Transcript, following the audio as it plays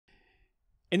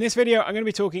In this video, I'm going to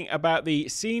be talking about the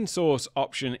scene source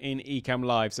option in Ecamm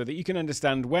Live so that you can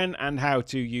understand when and how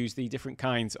to use the different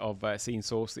kinds of scene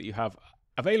source that you have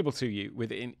available to you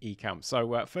within Ecamm.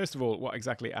 So first of all, what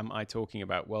exactly am I talking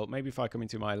about? Well, maybe if I come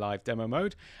into my live demo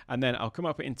mode and then I'll come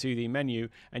up into the menu,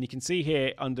 and you can see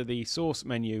here under the source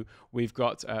menu, we've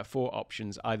got 4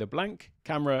 options, either blank,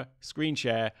 camera, screen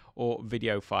share, or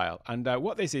video file. And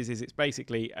what this is it's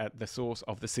basically the source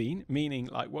of the scene, meaning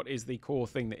like what is the core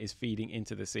thing that is feeding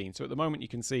into the scene. So at the moment you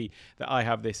can see that I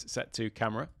have this set to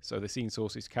camera, so the scene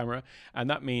source is camera, and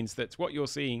that means that what you're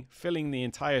seeing filling the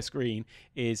entire screen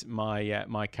is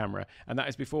my camera, and that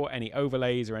is before any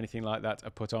overlays or anything like that are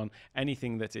put on.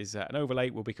 Anything that is an overlay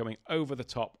will be coming over the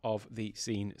top of the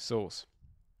scene source.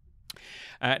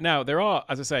 Now there are,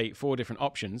 as I say, 4 different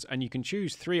options, and you can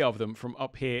choose 3 of them from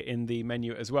up here in the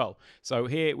menu as well. So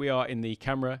here we are in the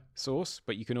camera source,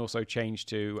 but you can also change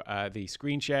to the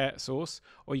screen share source,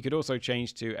 or you could also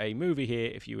change to a movie here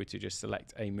if you were to just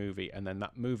select a movie, and then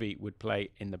that movie would play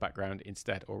in the background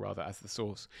instead, or rather as the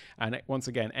source. And once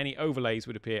again, any overlays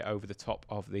would appear over the top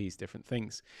of these different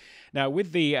things. Now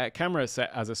with the camera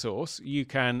set as a source, you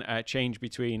can change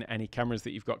between any cameras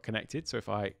that you've got connected. So if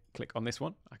I click on this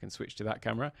one, I can switch to that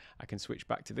camera. I can switch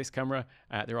back to this camera.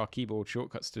 There are keyboard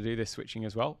shortcuts to do this switching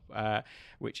as well,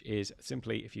 which is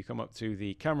simply if you come up to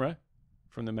the camera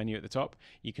from the menu at the top,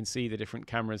 you can see the different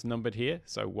cameras numbered here.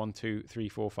 So 1, 2, 3,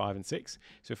 4, 5, and 6.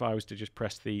 So if I was to just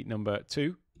press the number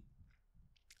 2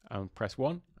 and press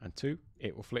 1 and 2,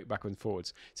 it will flick backwards and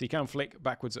forwards. So you can flick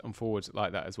backwards and forwards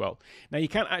like that as well. Now you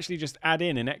can actually just add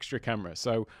in an extra camera.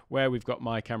 So where we've got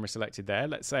my camera selected there,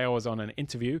 let's say I was on an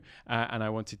interview and I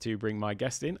wanted to bring my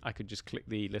guest in, I could just click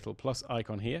the little plus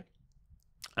icon here,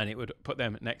 and it would put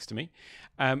them next to me.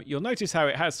 You'll notice how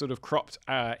it has sort of cropped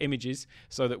images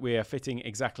so that we are fitting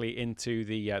exactly into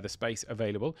the space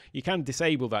available. You can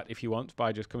disable that if you want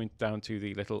by just coming down to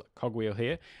the little cogwheel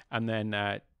here and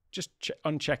then just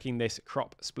unchecking this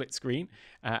crop split screen,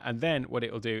 and then what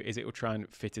it will do is it will try and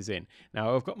fit us in.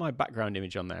 Now I've got my background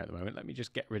image on there at the moment. Let me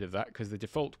just get rid of that, because the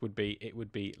default would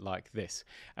be like this,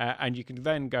 and you can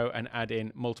then go and add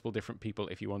in multiple different people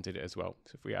if you wanted it as well.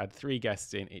 So if we add 3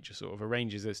 guests in, it just sort of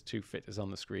arranges us to fit us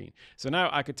on the screen. So now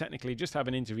I could technically just have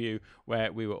an interview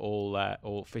where we were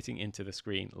all fitting into the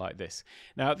screen like this.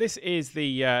 Now this is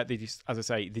the as I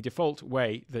say, the default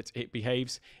way that it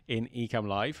behaves in Ecamm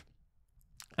Live.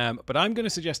 But I'm going to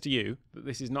suggest to you that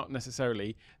this is not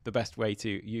necessarily the best way to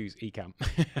use Ecamm.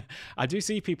 I do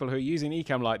see people who are using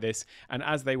Ecamm like this, and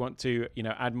as they want to,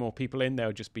 add more people in,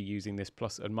 they'll just be using this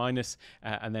plus and minus.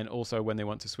 And then also when they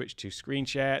want to switch to screen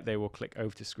share, they will click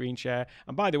over to screen share.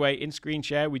 And by the way, in screen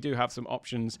share, we do have some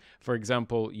options. For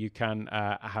example, you can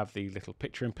have the little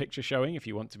picture-in-picture showing if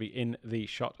you want to be in the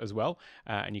shot as well,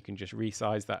 and you can just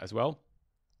resize that as well.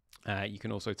 You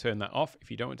can also turn that off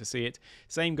if you don't want to see it.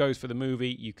 Same goes for the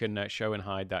movie. You can show and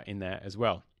hide that in there as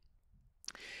well.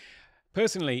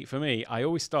 Personally, for me, I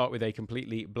always start with a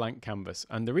completely blank canvas.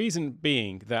 And the reason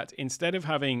being that instead of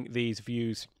having these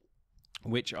views,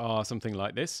 which are something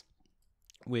like this,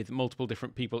 with multiple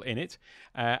different people in it,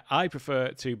 I prefer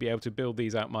to be able to build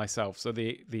these out myself. So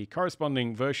the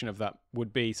corresponding version of that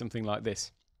would be something like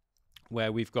this,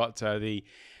 where we've got the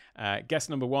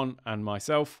guest number 1 and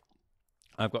myself.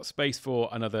 I've got space for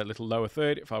another little lower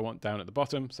third if I want down at the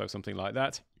bottom, so something like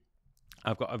that.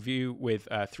 I've got a view with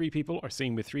 3 people, or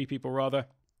scene with 3 people rather,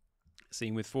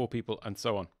 scene with 4 people, and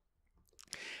so on.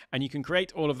 And you can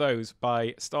create all of those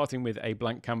by starting with a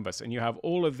blank canvas, and you have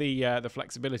all of the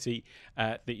flexibility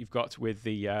that you've got with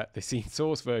the scene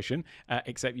source version,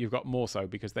 except you've got more so,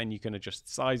 because then you can adjust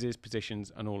sizes,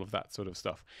 positions, and all of that sort of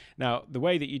stuff. Now the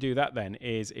way that you do that then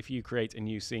is if you create a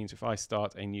new scene. So if I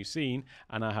start a new scene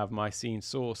and I have my scene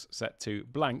source set to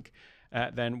blank,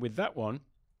 then with that one,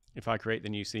 if I create the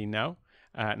new scene now,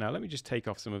 now let me just take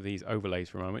off some of these overlays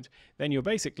for a moment. Then you're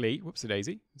basically,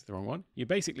 whoops-a-daisy, it's the wrong one. You're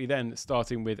basically then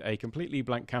starting with a completely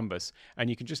blank canvas, and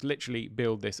you can just literally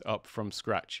build this up from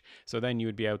scratch. So then you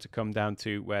would be able to come down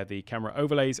to where the camera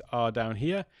overlays are down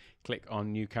here, click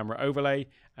on new camera overlay,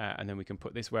 and then we can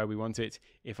put this where we want it.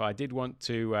 If I did want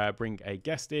to bring a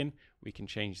guest in, we can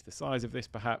change the size of this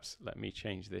perhaps. Let me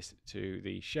change this to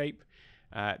the shape.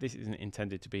 This isn't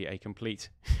intended to be a complete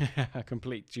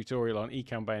tutorial on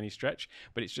Ecamm by any stretch,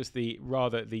 but it's just the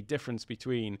difference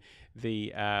between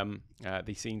the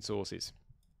scene sources.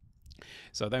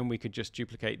 So then we could just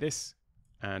duplicate this,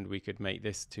 and we could make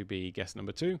this to be guest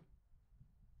number 2.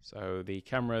 So the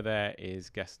camera there is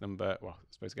guest number, well, I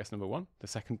suppose guest number 1, the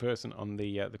second person on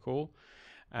the call.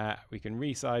 We can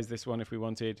resize this one if we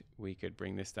wanted. We could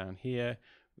bring this down here.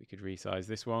 We could resize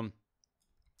this one.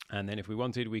 And then if we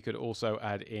wanted, we could also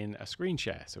add in a screen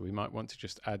share. So we might want to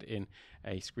just add in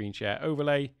a screen share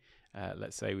overlay.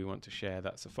 Let's say we want to share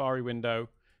that Safari window.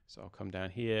 So I'll come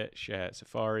down here, share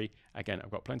Safari. Again, I've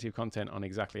got plenty of content on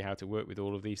exactly how to work with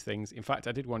all of these things. In fact,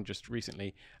 I did one just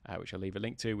recently, which I'll leave a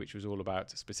link to, which was all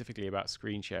about specifically about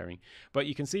screen sharing. But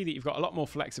you can see that you've got a lot more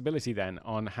flexibility then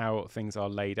on how things are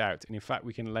laid out. And in fact,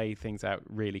 we can lay things out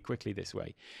really quickly this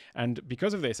way. And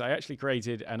because of this, I actually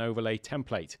created an overlay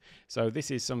template. So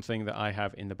this is something that I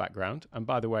have in the background. And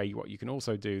by the way, what you can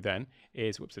also do then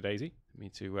is, whoops-a-daisy, I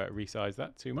need to resize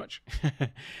that too much.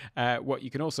 What you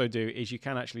can also do is you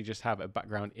can actually just have a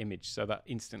background image, so that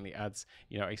instantly adds,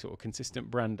 you know, a sort of consistent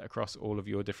brand across all of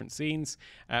your different scenes.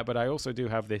 But I also do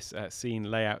have this scene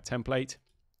layout template,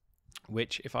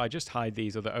 which if I just hide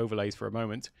these other overlays for a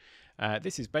moment,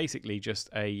 this is basically just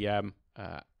a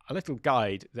little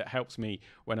guide that helps me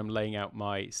when I'm laying out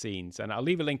my scenes. And I'll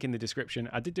leave a link in the description.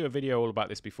 I did do a video all about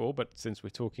this before, but since we're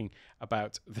talking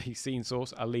about the scene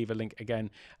source, I'll leave a link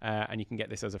again, and you can get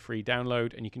this as a free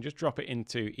download, and you can just drop it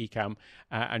into Ecamm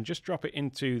and just drop it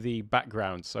into the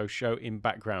background, so show in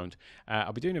background.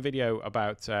 I'll be doing a video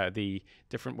about the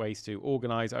different ways to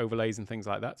organize overlays and things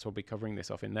like that, so I'll be covering this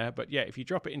off in there. But yeah, if you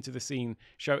drop it into the scene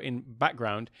show in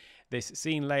background, this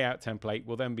scene layout template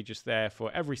will then be just there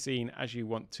for every scene as you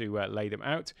want to lay them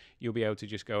out. You'll be able to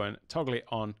just go and toggle it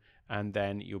on, and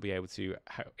then you'll be able to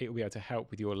it'll be able to help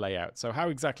with your layout. So how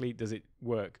exactly does it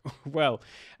work? Well,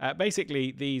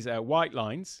 basically these white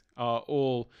lines are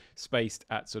all spaced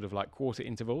at sort of like quarter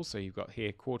intervals. So you've got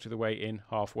here quarter of the way in,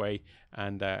 halfway,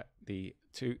 and the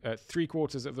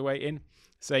 3/4 of the way in.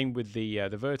 Same with the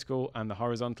vertical and the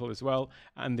horizontal as well.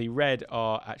 And the red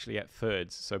are actually at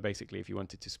thirds. So basically, if you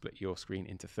wanted to split your screen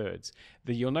into thirds,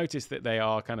 you'll notice that they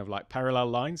are kind of like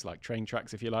parallel lines, like train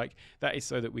tracks, if you like. That is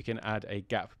so that we can add a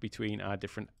gap between our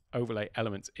different overlay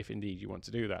elements, if indeed you want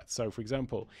to do that. So for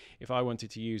example, if I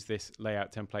wanted to use this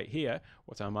layout template here,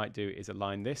 what I might do is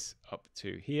align this up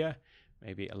to here,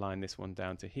 maybe align this one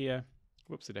down to here.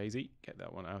 Whoops-a-daisy, get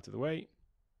that one out of the way.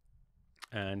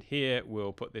 And here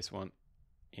we'll put this one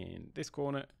in this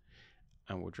corner,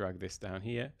 and we'll drag this down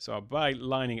here. So by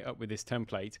lining it up with this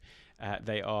template,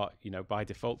 they are, you know, by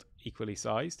default equally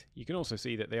sized. You can also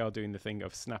see that they are doing the thing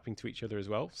of snapping to each other as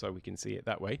well, so we can see it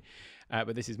that way.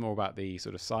 But this is more about the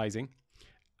sort of sizing.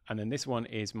 And then this one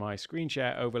is my screen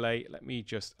share overlay. Let me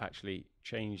just actually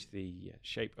change the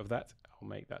shape of that. I'll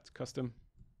make that custom,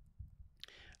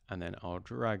 and then I'll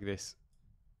drag this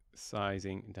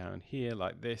sizing down here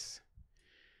like this.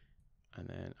 And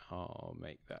then I'll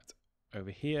make that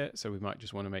over here. So we might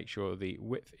just want to make sure the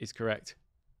width is correct,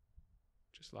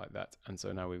 just like that. And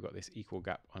so now we've got this equal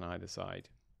gap on either side.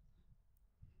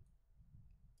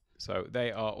 So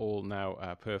they are all now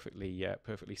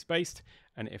perfectly spaced.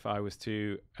 And if I was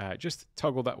to just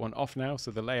toggle that one off now,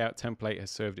 so the layout template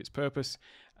has served its purpose,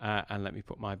 and let me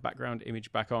put my background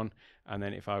image back on. And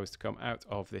then if I was to come out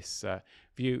of this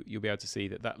view, you'll be able to see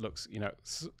that that looks, you know,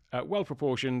 well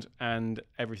proportioned, and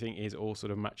everything is all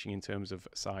sort of matching in terms of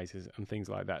sizes and things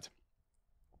like that.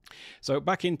 So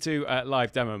back into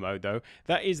live demo mode though,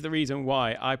 that is the reason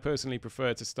why I personally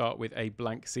prefer to start with a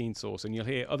blank scene source, and you'll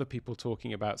hear other people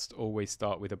talking about always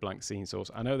start with a blank scene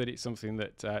source. I know that it's something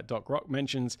that Doc Rock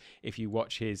mentions if you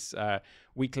watch his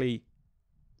weekly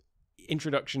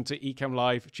introduction to Ecamm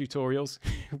Live tutorials,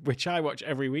 which I watch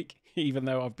every week, even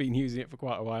though I've been using it for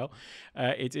quite a while.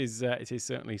 It is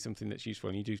certainly something that's useful,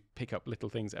 and you do pick up little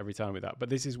things every time with that. But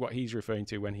this is what he's referring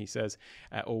to when he says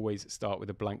always start with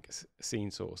a blank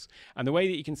scene source. And the way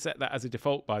that you can set that as a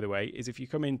default, by the way, is if you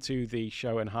come into the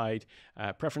show and hide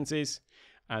preferences,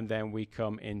 and then we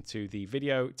come into the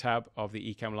video tab of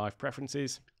the Ecamm Live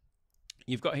preferences.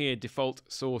 You've got here default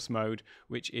source mode,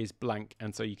 which is blank,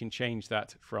 and so you can change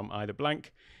that from either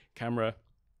blank, camera,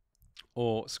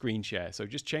 or screen share. So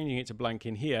just changing it to blank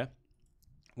in here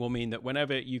will mean that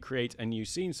whenever you create a new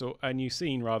scene,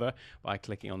 by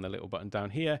clicking on the little button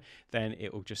down here, then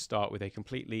it will just start with a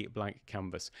completely blank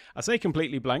canvas. I say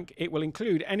completely blank, it will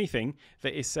include anything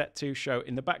that is set to show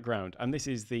in the background, and this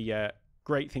is the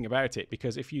great thing about it,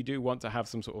 because if you do want to have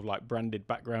some sort of like branded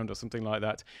background or something like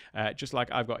that, just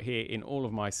like I've got here in all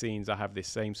of my scenes, I have this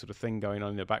same sort of thing going on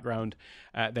in the background,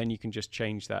 then you can just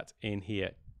change that in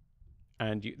here.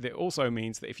 And that also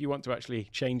means that if you want to actually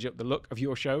change up the look of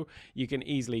your show, you can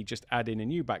easily just add in a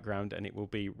new background and it will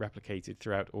be replicated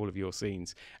throughout all of your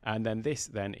scenes. And then this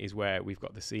then is where we've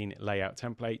got the scene layout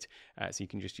template. So you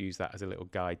can just use that as a little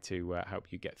guide to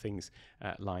help you get things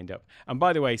lined up. And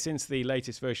by the way, since the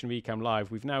latest version of Ecamm Live,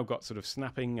 we've now got sort of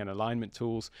snapping and alignment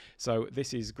tools. So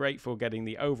this is great for getting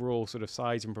the overall sort of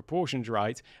size and proportions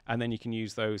right. And then you can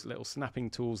use those little snapping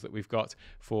tools that we've got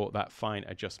for that fine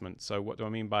adjustment. So what do I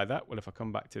mean by that? Well, if I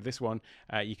come back to this one,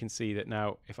 you can see that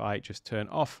now if I just turn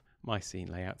off my scene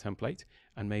layout template,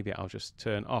 and maybe I'll just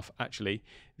turn off actually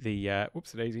the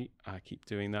whoops daisy, I keep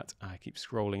doing that, I keep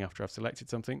scrolling after I've selected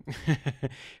something.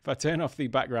 If I turn off the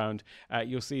background,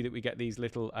 you'll see that we get these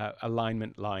little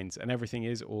alignment lines, and everything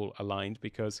is all aligned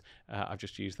because I've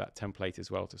just used that template as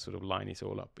well to sort of line it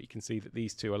all up. But you can see that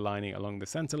these two are lining along the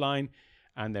center line,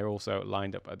 and they're also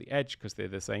lined up at the edge because they're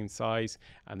the same size,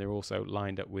 and they're also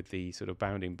lined up with the sort of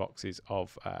bounding boxes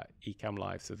of Ecamm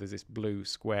Live. So there's this blue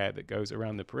square that goes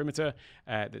around the perimeter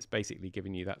that's basically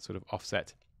giving you that sort of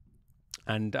offset.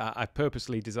 And I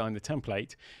purposely designed the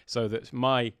template so that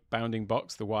my bounding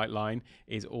box, the white line,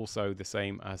 is also the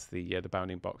same as the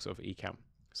bounding box of Ecamm.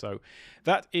 So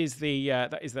that is the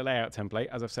layout template.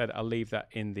 As I've said, I'll leave that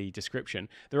in the description.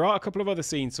 There are a couple of other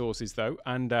scene sources though,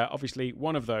 and obviously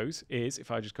one of those is,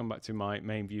 if I just come back to my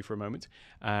main view for a moment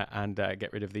and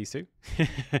get rid of these two.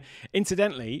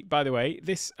 Incidentally, by the way,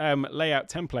 this layout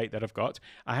template that I've got,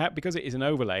 because it is an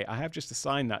overlay, I have just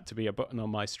assigned that to be a button on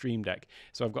my Stream Deck.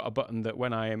 So I've got a button that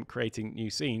when I am creating new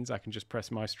scenes, I can just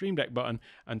press my Stream Deck button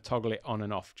and toggle it on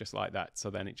and off just like that. So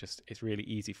then it's really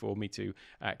easy for me to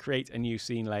create a new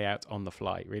scene layout on the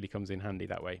fly. It really comes in handy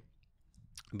that way.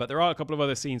 But there are a couple of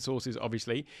other scene sources,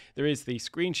 obviously. There is the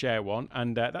Screenshare one,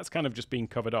 and that's kind of just being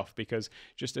covered off because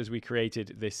just as we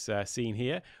created this scene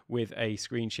here with a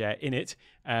Screenshare in it,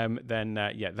 then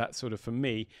yeah, that sort of, for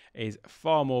me, is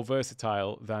far more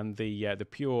versatile than the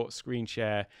pure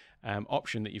Screenshare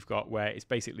option that you've got, where it's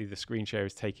basically the Screenshare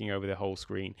is taking over the whole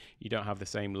screen. You don't have the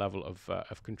same level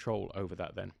of control over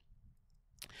that then.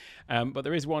 But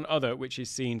there is one other, which is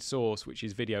scene source, which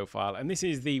is video file. And this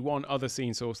is the one other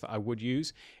scene source that I would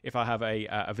use. If I have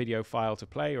a video file to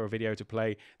play or a video to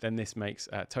play, then this makes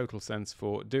total sense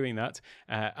for doing that.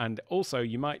 And also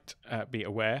you might be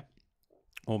aware,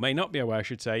 or may not be aware, I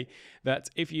should say, that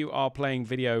if you are playing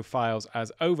video files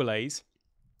as overlays,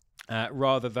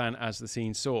 rather than as the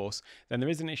scene source, then there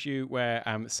is an issue where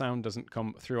sound doesn't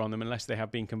come through on them unless they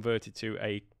have been converted to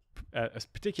a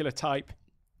particular type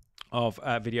of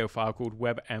video file called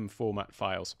WebM format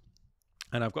files.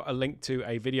 And I've got a link to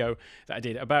a video that I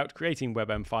did about creating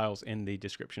WebM files in the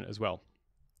description as well.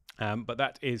 But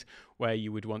that is where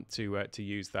you would want to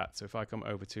use that. So if I come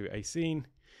over to a scene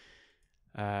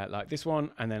like this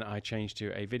one, and then I change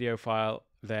to a video file,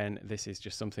 then this is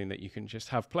just something that you can just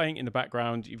have playing in the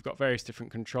background. You've got various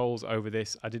different controls over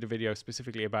this. I did a video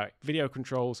specifically about video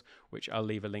controls, which I'll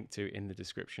leave a link to in the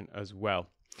description as well.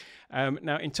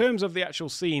 Now, in terms of the actual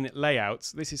scene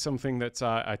layouts, this is something that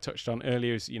I touched on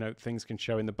earlier. Is, you know, things can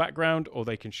show in the background, or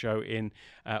they can show in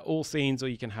all scenes, or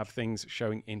you can have things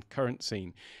showing in current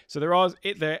scene. So there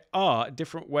are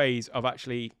different ways of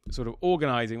actually sort of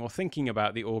organizing or thinking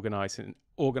about the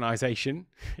organization,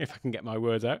 if I can get my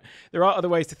words out. There are other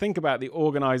ways to think about the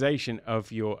organization of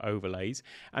your overlays,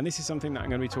 and this is something that I'm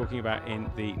going to be talking about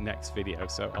in the next video.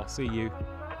 So I'll see you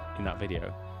in that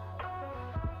video.